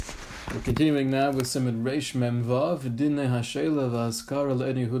We're continuing now with Siman Reish Mem Vav, Dinei Hashela V'Haskara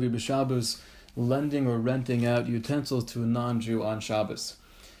Le'Eni Yehudi B'Shabbos, lending or renting out utensils to a non-Jew on Shabbos.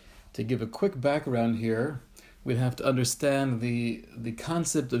 To give a quick background here, we'd have to understand the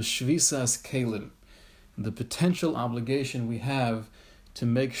concept of Shvisas Kalim, the potential obligation we have to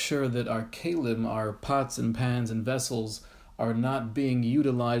make sure that our kalim, our pots and pans and vessels, are not being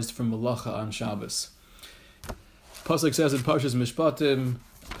utilized for malacha on Shabbos. Pasuk says in Parshas Mishpatim,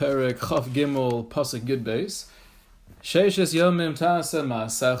 Perek Chaf Gimel, Pasuk Yud Beis, Sheishes Yomim Ta'aseh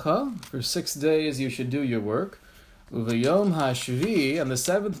Ma'asecha, for 6 days you should do your work. Uvayom HaShvi, on the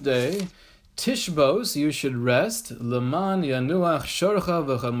 7th day, Tishbos, you should rest. Leman Yanuach Shorcha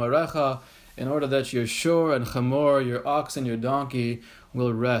V'Chamarecha, in order that your shor and chamor, your ox and your donkey,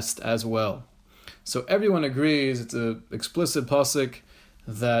 will rest as well. So everyone agrees, it's an explicit pasuk,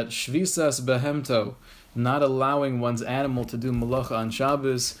 that Shvisas Behemto, not allowing one's animal to do malacha on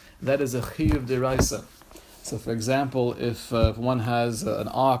Shabbos, that is a chiyuv deraisa. So for example, if one has an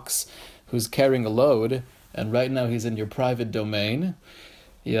ox who's carrying a load, and right now he's in your private domain,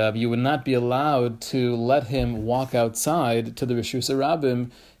 you would not be allowed to let him walk outside to the Reshus Rabbim.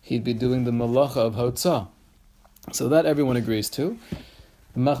 He'd be doing the malacha of Hotzah. So that everyone agrees to.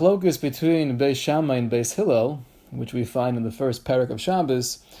 The machlokus between Beis Shammai and Beis Hillel, which we find in the first parak of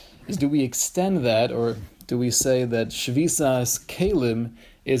Shabbos, is do we extend that, or do we say that Shvisas Kalim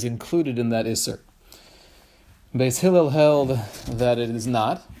is included in that Isser? Beis Hillel held that it is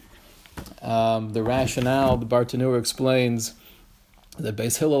not. The rationale, the Bartanura explains that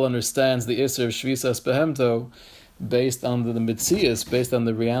Beis Hillel understands the Isser of Shvisas Behemto based on the Mitzias, based on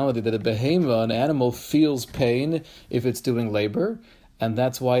the reality that a behema, an animal, feels pain if it's doing labor, and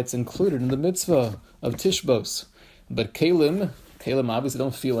that's why it's included in the mitzvah of Tishbos. But Kalim obviously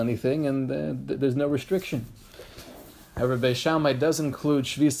don't feel anything, and there's no restriction. However, Beis Shammai does include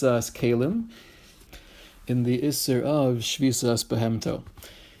Shvisas Kalim in the Isser of Shvisas Behemto.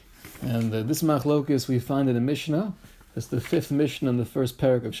 And this machlokus we find in the Mishnah. It's the 5th Mishnah in the first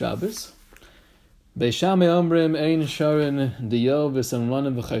parak of Shabbos. Beis Shammai omrim ein sharin diyo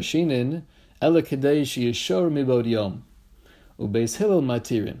v'samranim v'chashinin ela kedei sheyishor mibod yom ubeis Hillel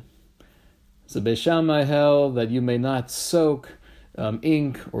matirin. So Beis Shammai held that you may not soak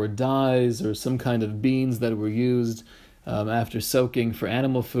ink or dyes or some kind of beans that were used after soaking for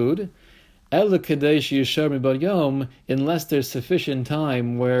animal food, ela kedei sheyishor mibod yom, unless there's sufficient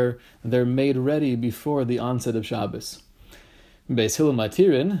time where they're made ready before the onset of Shabbos. Beis Hillel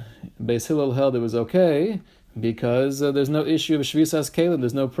matirin, Beis Hillel held it was okay because there's no issue of Shvisas Kalim.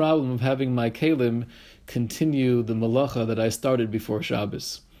 There's no problem of having my Kalim continue the malacha that I started before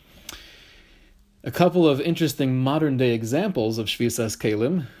Shabbos. A couple of interesting modern day examples of Shvisas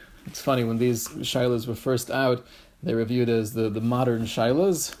Kalim. It's funny, when these shilas were first out, they were viewed as the modern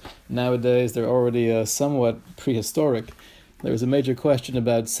shilas. Nowadays they're already somewhat prehistoric. There was a major question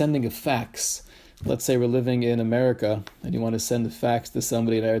about sending a fax. Let's say we're living in America and you want to send a fax to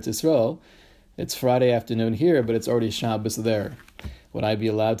somebody in Eretz Yisrael. It's Friday afternoon here, but it's already Shabbos there. Would I be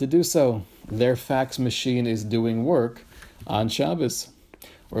allowed to do so? Their fax machine is doing work on Shabbos.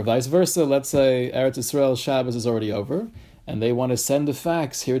 Or vice versa, let's say Eretz Yisrael Shabbos is already over and they want to send a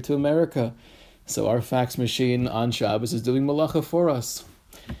fax here to America. So our fax machine on Shabbos is doing malacha for us.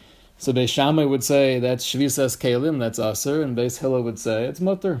 So Beis Shammai would say that's Shvisas Kalim, that's Aser, and Beis Hillel would say it's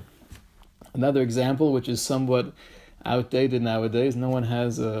Mutter. Another example, which is somewhat outdated nowadays, no one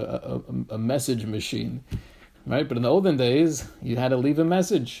has a message machine, right? But in the olden days, you had to leave a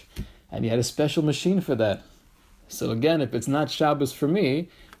message, and you had a special machine for that. So again, if it's not Shabbos for me,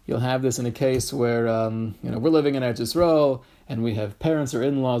 you'll have this in a case where we're living in Eretz Yisrael, and we have parents or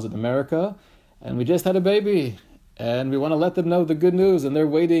in-laws in America, and we just had a baby, and we want to let them know the good news, and they're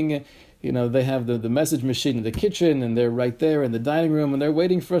waiting. They have the message machine in the kitchen, and they're right there in the dining room, and they're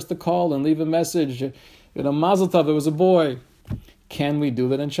waiting for us to call and leave a message. Mazel tov, it was a boy. Can we do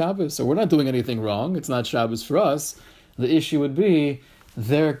that on Shabbos? So we're not doing anything wrong. It's not Shabbos for us. The issue would be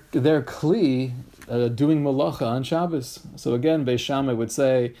their kli doing malacha on Shabbos. So again, Beis Shammai would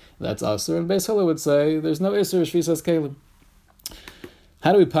say that's aser, and Beis Hillel would say there's no iser shvisas kalim.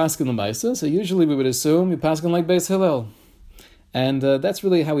 How do we paskin l'maisa? So usually we would assume we paskin like Beis Hillel. And that's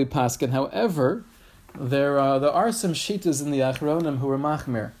really how we paskin. However, there are some shitas in the Achronim who are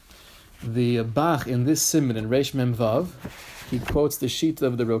machmir. The Bach in this siman in Reish Mem Vav, he quotes the shita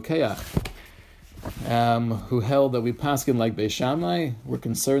of the Rokeach, who held that we paskin like Beis Shammai. We're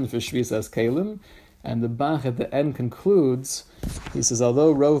concerned for Shvisas Kalim, and the Bach at the end concludes. He says,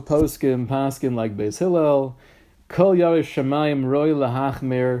 although Rov Poskim paskin like Beis Hillel, Kol Yarish Shamayim Roi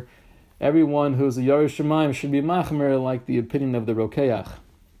Lahachmir. Everyone who's a Yerush Shamayim should be machmer, like the opinion of the Rokeach.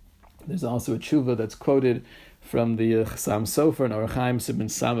 There's also a tshuva that's quoted from the Chassam Sofer and Orach Chaim Siman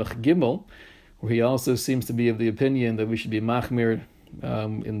Samach Gimel, where he also seems to be of the opinion that we should be machmir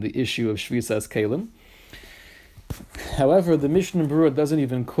in the issue of Shvisas Kalim. However, the Mishnah Berurah doesn't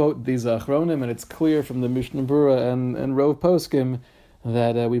even quote these Achronim, and it's clear from the Mishnah Berurah and Rov Poskim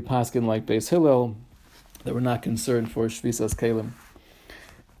that we paskin like Beis Hillel, that we're not concerned for Shvisas Kalim.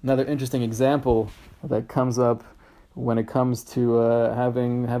 Another interesting example that comes up when it comes to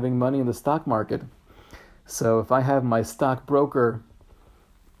having money in the stock market. So if I have my stockbroker,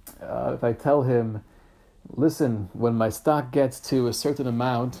 if I tell him, listen, when my stock gets to a certain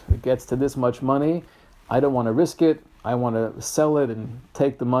amount, it gets to this much money, I don't want to risk it, I want to sell it and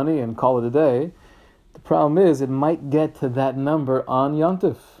take the money and call it a day. The problem is it might get to that number on Yom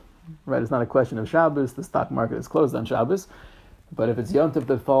Tov. Right? It's not a question of Shabbos, the stock market is closed on Shabbos, but if it's Yom Tov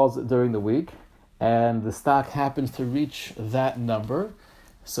that falls during the week, and the stock happens to reach that number,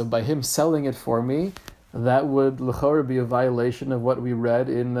 so by him selling it for me, that would l'chorah be a violation of what we read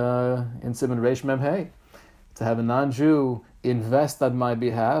in Siman Reish Mem Hey. To have a non-Jew invest on my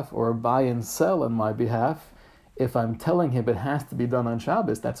behalf or buy and sell on my behalf, if I'm telling him it has to be done on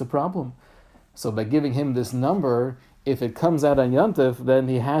Shabbos, that's a problem. So by giving him this number, if it comes out on Yom Tov, then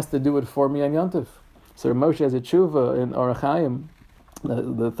he has to do it for me on Yom Tov. So Moshe has a tshuva in Orach Chaim,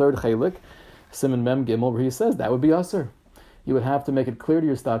 the third chelik, Siman Mem Gimel, where he says that would be usher. You would have to make it clear to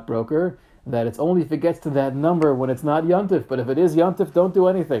your stockbroker that it's only if it gets to that number when it's not Yom Tov, but if it is Yom Tov, don't do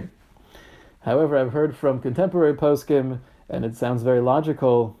anything. However, I've heard from contemporary poskim, and it sounds very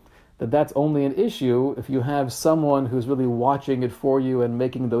logical, that that's only an issue if you have someone who's really watching it for you and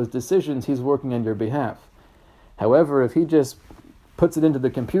making those decisions. He's working on your behalf. However, if he just puts it into the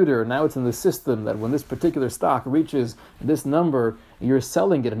computer, now it's in the system that when this particular stock reaches this number, you're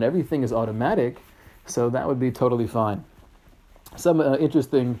selling it and everything is automatic, so that would be totally fine. Some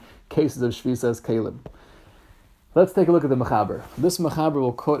interesting cases of Shvisas Kalim. Let's take a look at the Mechaber. This Mechaber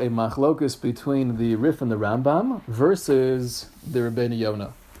will quote a machlokus between the Rif and the Rambam versus the Rebbeinu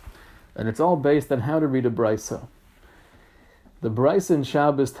Yonah. And it's all based on how to read a Brisa. The Brisa in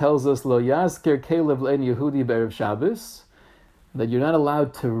Shabbos tells us, Lo yazker kelev le'en Yehudi be'erev Shabbos, that you're not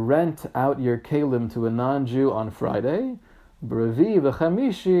allowed to rent out your kelim to a non-Jew on Friday. B'revi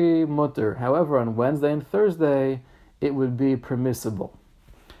v'chamishi mutter. However, on Wednesday and Thursday, it would be permissible.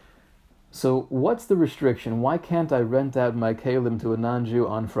 So what's the restriction? Why can't I rent out my kelim to a non-Jew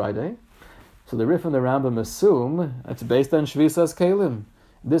on Friday? So the Rif and the Rambam assume it's based on Shvisas Kelim.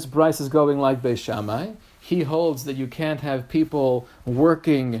 This Bryce is going like Beis Shammai. He holds that you can't have people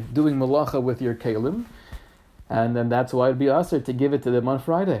working, doing malacha with your kelim, and then that's why it'd be usher to give it to them on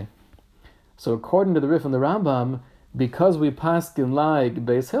Friday. So according to the Rif and the Rambam, because we paskin like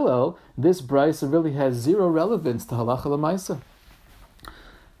Beis Hillel, this Bryce really has zero relevance to halacha l'maisa.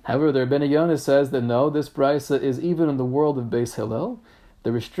 However, the Rebbeinu Yonah says that no, this brisa is even in the world of Beis Hillel.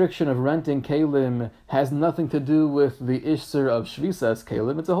 The restriction of renting kelim has nothing to do with the isser of shvisas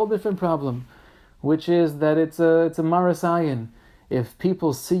kelim. It's a whole different problem, which is that it's a marasayin. If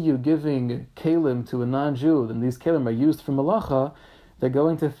people see you giving kelim to a non-Jew, then these kelim are used for malacha, they're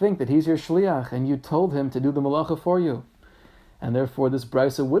going to think that he's your shliach and you told him to do the malacha for you. And therefore this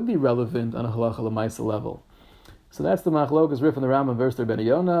brisa would be relevant on a halacha l'maisa level. So that's the Machlokas Rif and the Rambam versus the Rebbeinu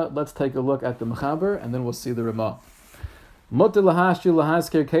Yonah. Let's take a look at the Mechaber, and then we'll see the Ramah. Mutter lahashju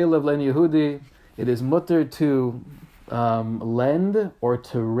lahasker kelev len Yehudi. It is mutter to lend or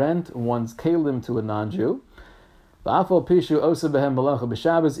to rent one's kelim to a non-Jew. Ba'afal pishu osa behem malacha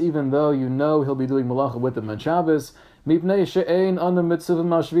b'Shabbos, even though you know he'll be doing malacha with them on Shabbos. Mipnei she'ein ana mitzvah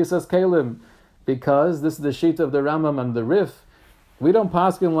mal shvisas kelim. Because this is the shita of the Rambam and the Rif. We don't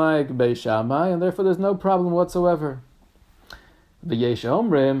paskin like Beis Shammai, and therefore there's no problem whatsoever. V'yesh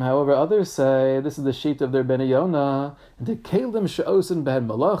omrim, however, others say this is the sheet of their Rebbeinu Yonah. The kelim she'osin behen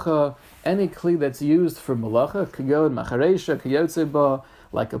malacha, any kli that's used for malacha, kagod macharesha kiyotze ba,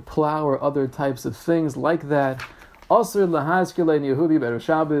 like a plow or other types of things like that. Asur lahazker le'en Yehudi be'erev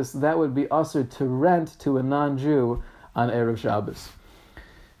Shabbos, that would be asur to rent to a non-Jew on erev Shabbos.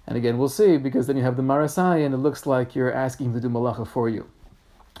 And again, we'll see, because then you have the marasai, and it looks like you're asking to do malacha for you.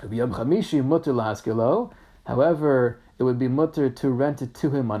 However, it would be mutter to rent it to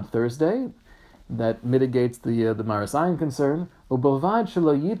him on Thursday. That mitigates the marasai concern.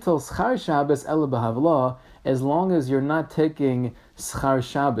 As long as you're not taking schar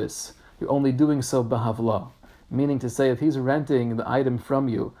Shabbos, you're only doing so b'havla. Meaning to say, if he's renting the item from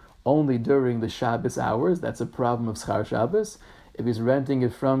you only during the Shabbos hours, that's a problem of schar Shabbos. If he's renting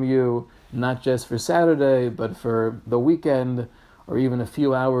it from you not just for Saturday, but for the weekend, or even a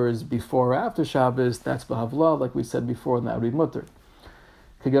few hours before or after Shabbos, that's b'havla, like we said before in the Arid Mutter.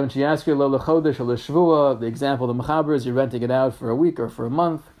 The example of the Mechaber is you're renting it out for a week or for a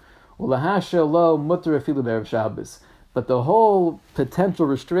month. But the whole potential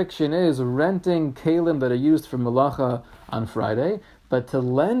restriction is renting kalim that are used for malacha on Friday, but to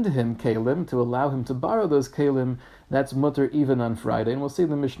lend him kalim, to allow him to borrow those kalim, that's mutter even on Friday. And we'll see in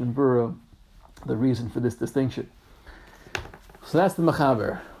the Mishnah Berurah the reason for this distinction. So that's the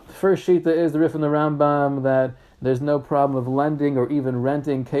Mechaber. The first shita is the Rif and the Rambam that there's no problem of lending or even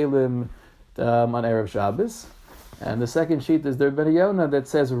renting kalim on Erev Shabbos. And the second sheet is the Rebbeinu Yonah that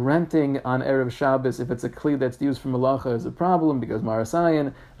says renting on Erev Shabbos, if it's a kli that's used for malacha, is a problem because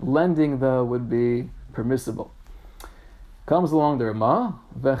Marasayan, lending though would be permissible. Comes along the Ramah,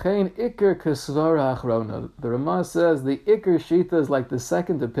 V'chein Iker Kesvara Achrona. The Ramah says the Iker Shita is like the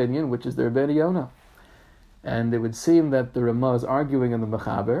second opinion, which is the Rebbeinu Yonah. And it would seem that the Ramah is arguing in the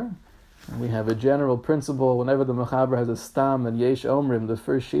Mechaber. And we have a general principle, whenever the Mechaber has a stam and yesh omrim, the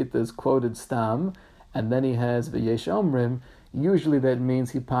first Shita is quoted stam, and then he has v'yesh omrim, usually that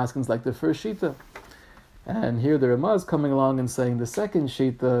means he paskins like the first Shita. And here the Ramah is coming along and saying the second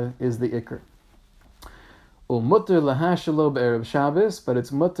Shita is the Iker. Mutter lahashalo be'erev Shabbos, but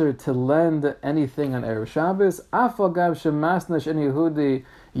it's mutter to lend anything on Erev Shabbos. Afal gav shemasnash en Yehudi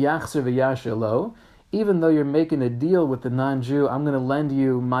yachzer v'yashalo. Even though you're making a deal with the non-Jew, I'm going to lend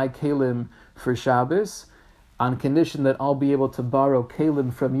you my kalim for Shabbos, on condition that I'll be able to borrow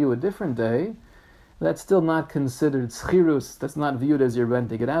kalim from you a different day. That's still not considered schirus. That's not viewed as you're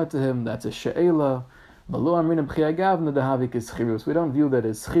renting it out to him. That's a she'ela. We don't view that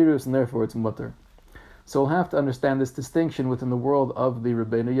as schirus, and therefore it's mutter. So we'll have to understand this distinction within the world of the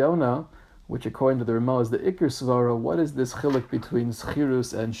Rebbeinu Yonah, which according to the Ramah is the Iker Svara. What is this chiluk between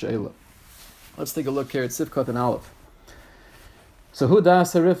schirus and she'ela? Let's take a look here at Sifkot and Aleph. So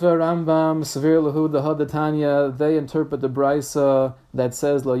Hudas Harifa Rambam Sevir Lahud Hadatanya, they interpret the brisa that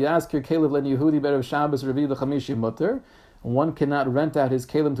says Lo Yaskir Kelev Len Yehudi Berev Shabbos Revi L'Chamishi Mutter. One cannot rent out his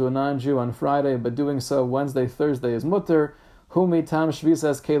kalim to a non-Jew on Friday, but doing so Wednesday, Thursday is mutter. Humi Tam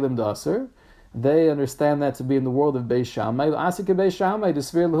Shvisas Kalim Daser. They understand that to be in the world of Beis Shammai. Asik Beis Shammai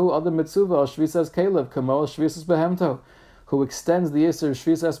Desvir Lahu Adam Mitzuva Al Shvisas Kelev Kamol Shvisas Behemto, who extends the Yisr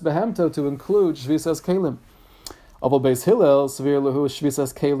Shvisas Behemto to include Shvisas Kalim. Aval Beis Hillel Sevir Lahu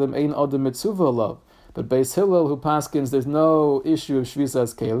Shvisas Kalim Ein Adam Mitzuva Alav. But Beis Hillel, who paskins, there's no issue of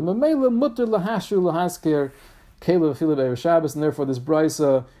Shvisas Kalim. Mela Mutter Lahashu Lahaskir Kalim Afilu Be'er Shabbos, and therefore this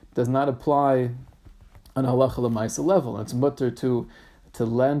brisa does not apply on halacha l'maisa level. It's mutter to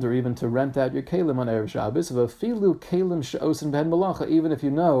lend or even to rent out your kalim on Erev Shabbos. V'afilu kalim she'osin b'hen malacha, even if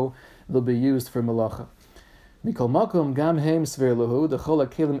you know they'll be used for malacha. Mikol makom gam heim svir lahu dechol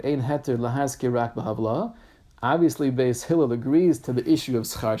kalim ein heter lahazkir rak b'havla. Obviously, Beis Hillel agrees to the issue of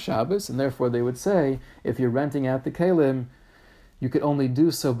schar Shabbos, and therefore they would say if you're renting out the kalim, you could only do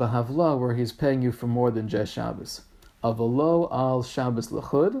so b'havla, where he's paying you for more than just Shabbos. Avalo al Shabbos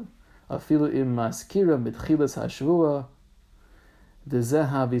l'chud, afilu im maskira mitchilas hashvua,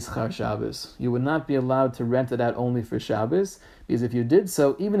 dezehavi schar Shabbos. You would not be allowed to rent it out only for Shabbos, because if you did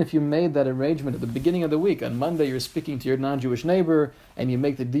so, even if you made that arrangement at the beginning of the week, on Monday you're speaking to your non-Jewish neighbor, and you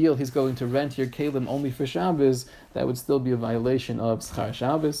make the deal he's going to rent your kalim only for Shabbos, that would still be a violation of schar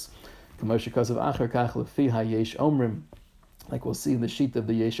Shabbos. Like we'll see in the sheet of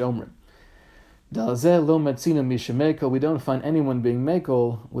the Yesh Omrim. We don't find anyone being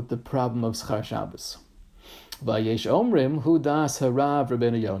mekel with the problem of schar Shabbos. Yesh Omrim, hu das harav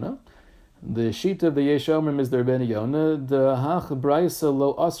Rebbeinu Yonah. The sheet of the Yesh Omrim is the Rebbeinu Yonah. The hach brisa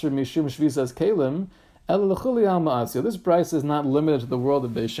lo asr mishum shvisas kalim el l'chuli al ma'asio. This brisa is not limited to the world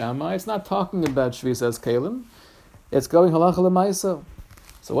of Beis Shammai. It's not talking about shvisas kalim. It's going halacha l'maisa.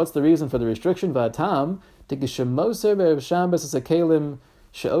 So what's the reason for the restriction? V'atam tikishemoser be'erev Shabbos as a kalim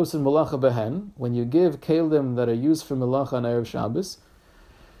she'osin malacha behen. When you give kalim that are used for malacha on Erev Shabbos,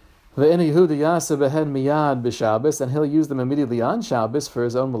 ve'en Yehudi yasa behen miyad b'Shabbos, and he'll use them immediately on Shabbos for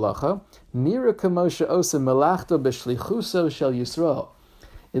his own malacha. Nira kamo she'osin malachto b'shlichuso shel Yisrael.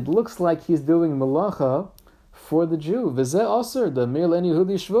 It looks like he's doing malacha for the Jew. V'zeh aser the mir len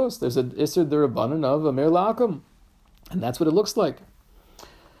Yehudi shvus. There's an iser d'Rabbanan of a mir la'akum, and that's what it looks like.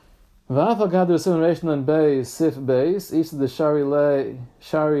 V'afal gadol simulation on beis sif beis isa the shari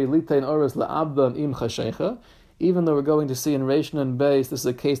litein oros la'abdan im chashecha. Even though we're going to see in Reish and Beis, this is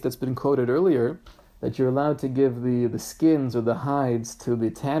a case that's been quoted earlier, that you're allowed to give the skins or the hides to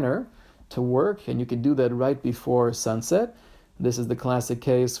the tanner to work, and you can do that right before sunset. This is the classic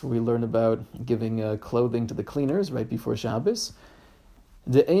case where we learn about giving clothing to the cleaners right before Shabbos.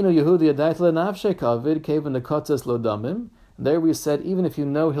 There we said, even if you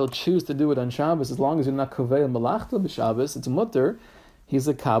know he'll choose to do it on Shabbos, as long as you're not kovei malachta b'Shabbos, it's mutter. he's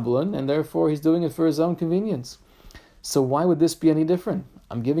a Kabbalan, and therefore he's doing it for his own convenience. So why would this be any different?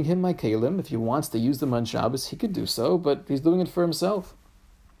 I'm giving him my kelim. If he wants to use them on Shabbos, he could do so, but he's doing it for himself.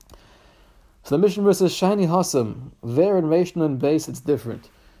 So the Mishnah says, Shiny Hassam, there in Rishon and base it's different.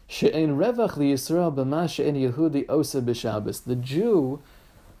 She'ein revach li Yisrael b'ma she'ein Yehudi osa b'Shabbos. The Jew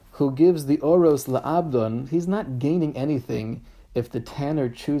who gives the oros la'abdon, he's not gaining anything if the tanner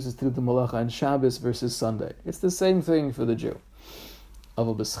chooses to do the malacha on Shabbos versus Sunday. It's the same thing for the Jew.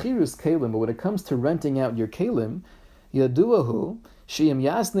 Aval b'schirus kelim, but when it comes to renting out your kelim, yaduahu she'im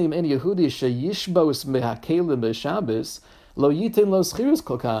yasnim en Yehudi she'yishbos mehakelim b'Shabbos lo yitin lo schirus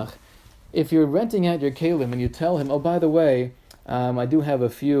kolkach. If you're renting out your kelim and you tell him, oh, by the way, I do have a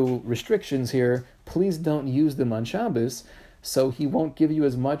few restrictions here, please don't use them on Shabbos, so he won't give you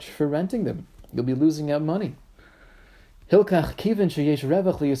as much for renting them. You'll be losing out money. Hilkach kivin sheyesh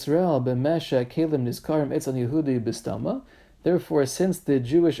revach liYisrael b'mesha kelim nizkarim etzan Yehudi b'stama. Therefore, since the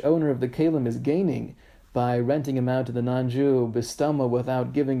Jewish owner of the kelim is gaining by renting him out to the non-Jew b'stama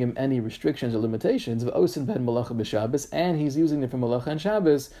without giving him any restrictions or limitations, v'osin ben malacha b'Shabbos, and he's using them for malacha on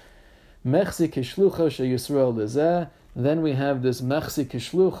Shabbos, mechzi kishlucha sheyisrael lezeh. Then we have this mechzi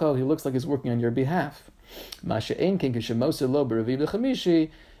kishlucha. He looks like he's working on your behalf. Masha'en ken kishemoser lo b'reviv l'chamishi.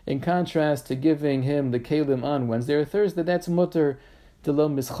 In contrast to giving him the kelim on Wednesday or Thursday, that's mutter. Delo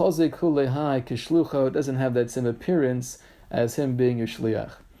mischozik hu lehai kishlucha. It doesn't have that same appearance as him being your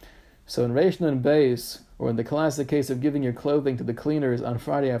shliach. So in Reish Nun Beis, or in the classic case of giving your clothing to the cleaners on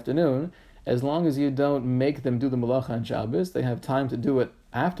Friday afternoon, as long as you don't make them do the malacha on Shabbos, they have time to do it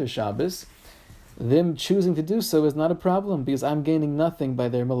after Shabbos. Them choosing to do so is not a problem because I'm gaining nothing by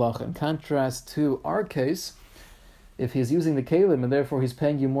their malacha. In contrast to our case, if he's using the kelim and therefore he's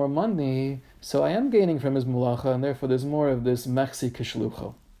paying you more money, so I am gaining from his malacha, and therefore there's more of this mechzi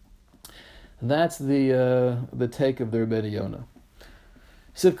kishlucho. That's the take of the Rebbeinu Yonah.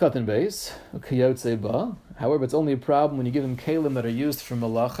 Sivkat and Beis, Kiyotze Ba. However, it's only a problem when you give him kelim that are used for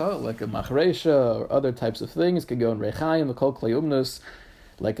malacha, like a machresha or other types of things. It could go in rechayim, the kol kleyumnus,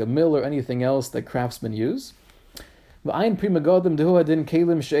 like a mill or anything else that craftsmen use. And the Pri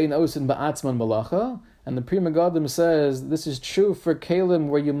Megadim says this is true for kelim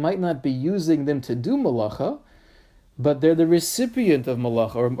where you might not be using them to do malacha, but they're the recipient of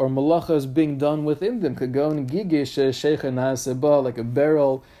malacha, or malacha is being done within them. Could go in gigish sheikha naseba, like a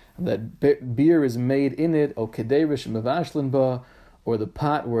barrel that beer is made in it, or kederish mevashlan ba, or the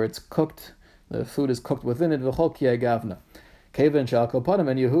pot where it's cooked, the food is cooked within it. V'chol ki agavna. Kevan shal kopanim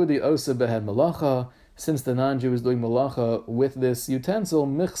and Yehudi osa behed malacha. Since the non-Jew is doing malacha with this utensil,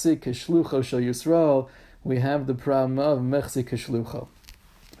 mechzi kishlucho shel Yisrael, we have the problem of mechzi kishlucho.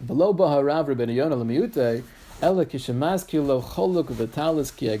 Below baharav Rebbeinu Yonah l'miute, ela kishemazki lo choluk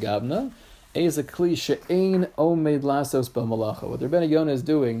v'talis ki agavna, is a kli she'ein omed lasos b'malacha. What Rebbeinu Yonah is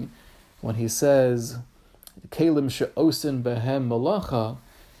doing when he says kelim she'osin behem malacha,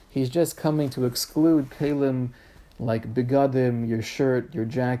 he's just coming to exclude kelim like begadim, your shirt, your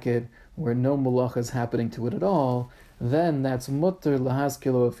jacket, where no malacha is happening to it at all. Then that's mutter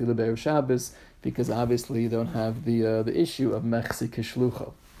lahaskilo afilu be'er Shabbos, because obviously you don't have the issue of mechzi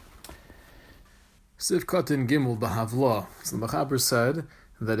kishlucho. Sivkatin Gimel B'Havla. So the Mechaber said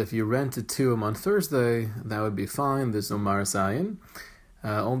that if you rent it to him on Thursday, that would be fine. There's no Maras Ayin.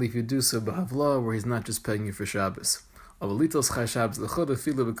 Only if you do so B'Havla, where he's not just paying you for Shabbos. Avalitos Chai Shabbos L'chod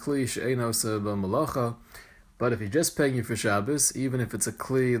Afilu B'Kli She'einosa B'Malacha. But if he's just paying you for Shabbos, even if it's a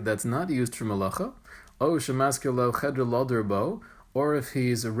kli that's not used for malacha, o shemaskilo chedra loderbo, or if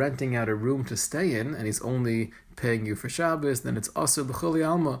he's renting out a room to stay in and he's only paying you for Shabbos, then it's also l'chuli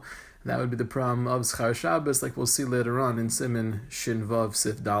alma. That would be the problem of schar Shabbos, like we'll see later on in Siman Shin Vav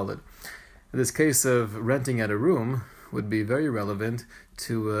Sif Daled. This case of renting out a room would be very relevant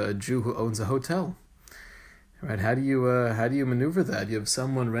to a Jew who owns a hotel. Right? How do you maneuver that? You have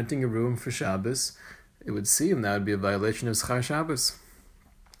someone renting a room for Shabbos. It would seem that would be a violation of Schar Shabbos.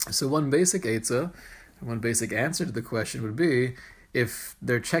 So one basic eitzah, one basic answer to the question would be, if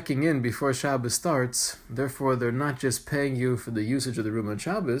they're checking in before Shabbos starts, therefore they're not just paying you for the usage of the room on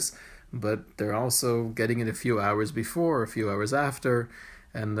Shabbos, but they're also getting it a few hours before, a few hours after,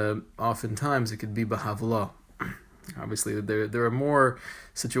 and oftentimes it could be b'havla. Obviously, there are more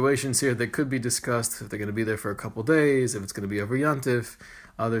situations here that could be discussed, if they're going to be there for a couple days, if it's going to be over Yantif,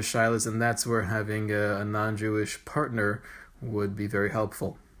 other shilas, and that's where having a non-Jewish partner would be very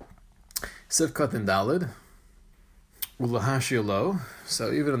helpful. Sivkat and Dalid, Ulahashilo.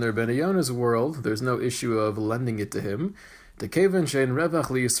 So even in the Rebbeinu Yonah's world, there's no issue of lending it to him. The Kevan Shein Revach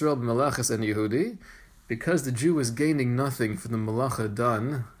Li Yisrael B'Melachas and Yehudi, because the Jew is gaining nothing for the malacha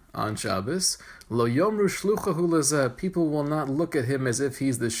done on Shabbos, lo yomru shluchahu lezeh, people will not look at him as if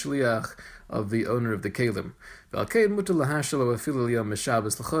he's the shliach of the owner of the kelim. And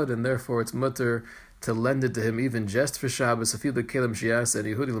therefore it's mutter to lend it to him even just for Shabbos, even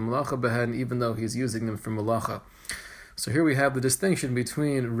though he's using them for malacha. So here we have the distinction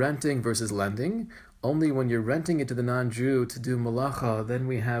between renting versus lending. Only when you're renting it to the non-Jew to do malacha, then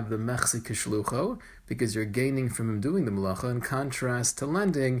we have the mechsi kishlucho, because you're gaining from him doing the malacha, in contrast to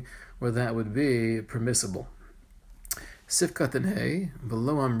lending, where that would be permissible. Sifkat and hey,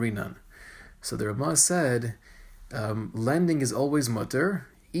 below amrinan. So the Ramah said, lending is always mutter,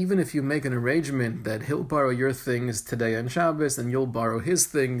 even if you make an arrangement that he'll borrow your things today on Shabbos and you'll borrow his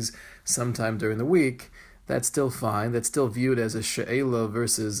things sometime during the week, that's still fine. That's still viewed as a she'ela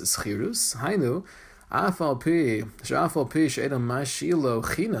versus schirus. Hainu, afal pi she'edam mashilo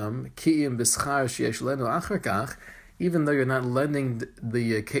chinam ki'im b'schar sheyesh lenu achar kach, even though you're not lending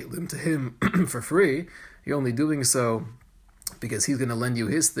the kelim to him for free, you're only doing so because he's going to lend you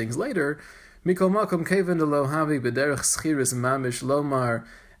his things later. Mikol makom keven lo havi b'derech schirus mamish lomar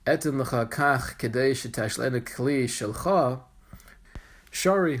etin lecha kach kedei shetashlenu kli shelcha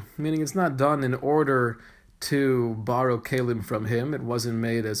shari, meaning it's not done in order to borrow kelim from him. It wasn't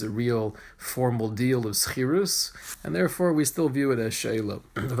made as a real formal deal of schirus, and therefore we still view it as she'ela.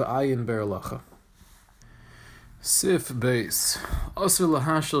 V'ayin berlacha. Sif beis. Asur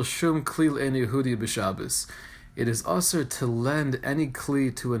lahashel shum kli l'en Yehudi b'Shabbos. It is asur to lend any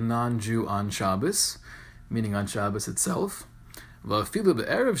kli to a non-Jew on Shabbos, meaning on Shabbos itself. V'afilu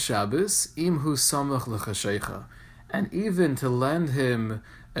be'erev Shabbos imhu samach l'chashecha. And even to lend him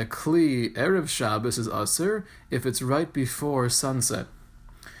a kli erev Shabbos is asur if it's right before sunset.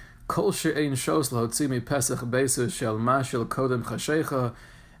 Kol she'ein shos lahotzi mi pesach beisus shel mashel kodem chashecha.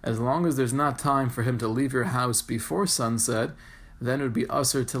 As long as there's not time for him to leave your house before sunset, then it would be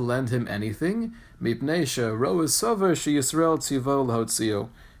asur to lend him anything. Mipnei she'ro'es sover she'Yisrael tzivo lahotzio,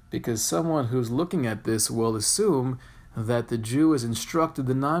 because someone who's looking at this will assume that the Jew has instructed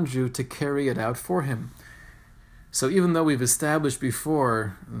the non-Jew to carry it out for him. So even though we've established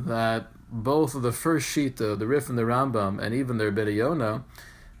before that both of the first Shita, the Rif and the Rambam, and even their Rebbe Yonah,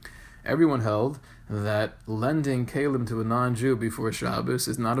 everyone held that lending kelim to a non-Jew before Shabbos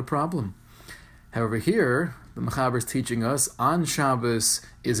is not a problem. However, here, the Mechaber is teaching us, on Shabbos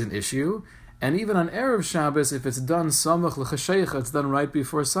is an issue, and even on Erev Shabbos, if it's done samach l'chashecha, it's done right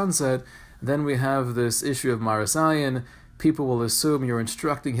before sunset, then we have this issue of marasayin. People will assume you're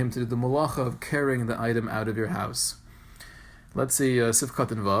instructing him to do the malacha of carrying the item out of your house. Let's see,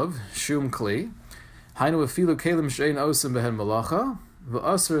 Sifkat and Vav, Shum Kli. Hainu afilu kelim she'ein osim behen malacha,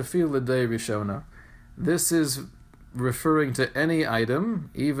 v'asr afilu l'dei rishona. This is referring to any item,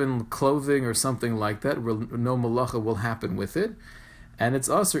 even clothing or something like that, where no malacha will happen with it. And it's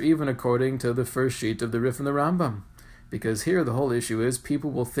asr even according to the first sheet of the Rif and the Rambam. Because here the whole issue is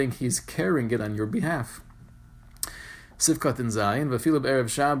people will think he's carrying it on your behalf. Sivkat in Zayin, v'afilu b'erev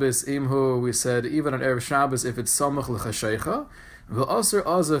Shabbos imhu, we said even on Erev Shabbos if it's samach l'chashecha, v'asr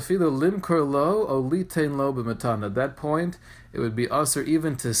aza afilu limkor lo o litein lo b'matana. At that point, it would be asr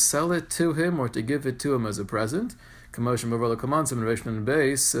even to sell it to him or to give it to him as a present. Kamosh m'avar l'kamansim in Rishon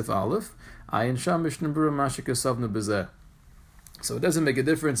Beis, Sif Aleph, ayin sham mishnan b'ru mashik yosavnu b'zeh. So it doesn't make a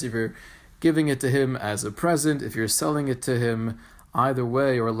difference if you're giving it to him as a present, if you're selling it to him, either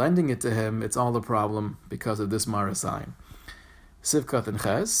way, or lending it to him, it's all a problem because of this marasayin. Sivkat and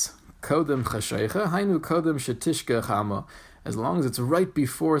Ches, Kodem Chashecha, Hainu Kodem Shetishka Chama. As long as it's right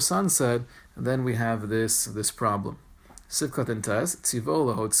before sunset, then we have this problem. Sivkat and Tes,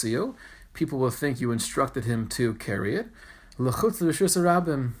 Tzivo Lahotzio, people will think you instructed him to carry it. L'chutz l'rishus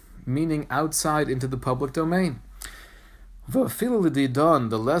harabim, meaning outside into the public domain. V'afilu l'didon,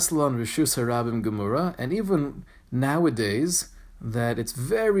 the leslon rishus harabim gemura, and even nowadays, that it's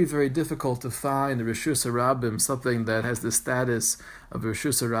very, very difficult to find a Rishus Harabim, something that has the status of a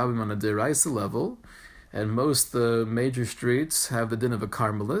Rishus Harabim on a deraisa level, and most major streets have the din of a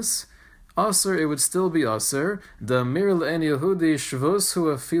Carmelis. Aser, it would still be Aser, the Mir l'en Yehudi shvus hu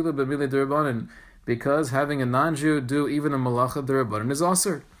afilu b'mili d'Rabbanan, because having a non-Jew do even a malacha d'Rabbanan is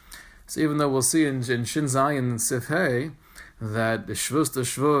Aser. So even though we'll see in Shin Zayin and Sif Hey, that the shvus to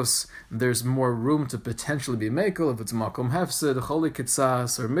shvus, there's more room to potentially be mekel if it's makom hefsid, choli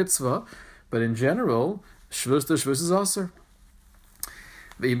kitzas, or mitzvah, but in general, shvus to shvus is aser.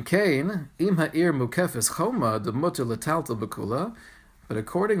 V'im kein, im ha'ir mukefes choma, the mutter letalta bekula, but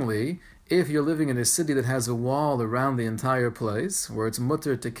accordingly, if you're living in a city that has a wall around the entire place, where it's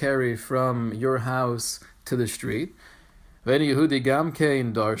mutter to carry from your house to the street, v'en Yehudi gam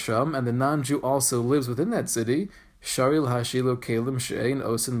kein darsham, and the non-Jew also lives within that city, Sharil hashilu kelim she'ein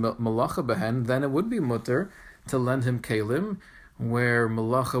osin malacha behen, then it would be mutter to lend him kelim where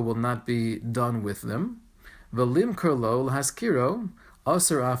malacha will not be done with them. V'lim kerlo l'haskiro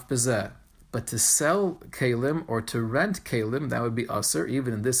aser af bezeh. But to sell kelim or to rent kelim, that would be aser,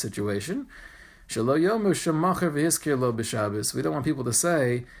 even in this situation. Shelo yomu shemacher v'hiskir lo b'Shabbos. We don't want people to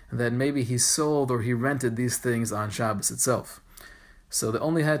say that maybe he sold or he rented these things on Shabbos itself. So the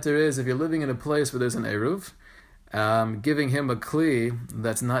only heter is if you're living in a place where there's an eruv, giving him a kli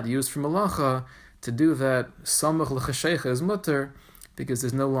that's not used for malacha, to do that samach l'chashecha is mutter because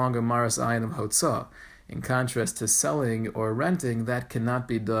there's no longer maras ayin of hotzah. In contrast to selling or renting, that cannot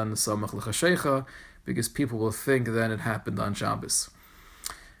be done samach l'chashecha because people will think that it happened on Shabbos.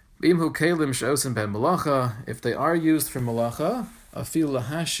 B'imhu kelim she'osim ben malacha, if they are used for malacha, afil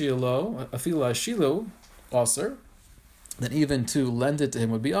hashilo aser, then even to lend it to him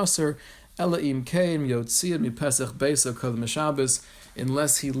would be aser. Elaim keim yotziyad mipesach beisa kol m'Shabbos,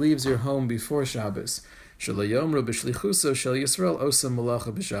 unless he leaves your home before Shabbos. Shalayomru b'shlichuso shel Yisrael osam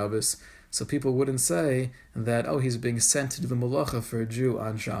malacha b'Shabbos. So people wouldn't say that, he's being sent to do the malacha for a Jew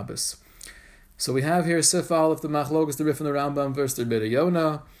on Shabbos. So we have here Sif Aleph, the Machlokas, the Rif and the Rambam, verse the Beit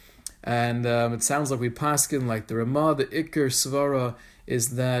Yonah, and it sounds like we paskin like the Ramah. The Iker Svara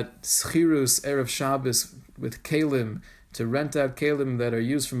is that Schirus Erev Shabbos with Kalim, to rent out Kalim that are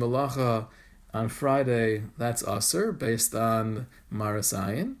used for malacha on Friday, that's Aser, based on Maras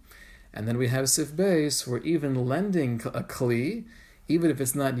Ayin. And then we have Sif Beis, where even lending a Kli, even if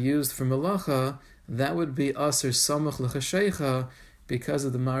it's not used for malacha, that would be aser samach l'chashecha because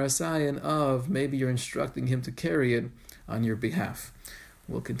of the maras ayin of maybe you're instructing him to carry it on your behalf.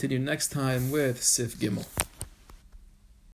 We'll continue next time with Sif Gimel.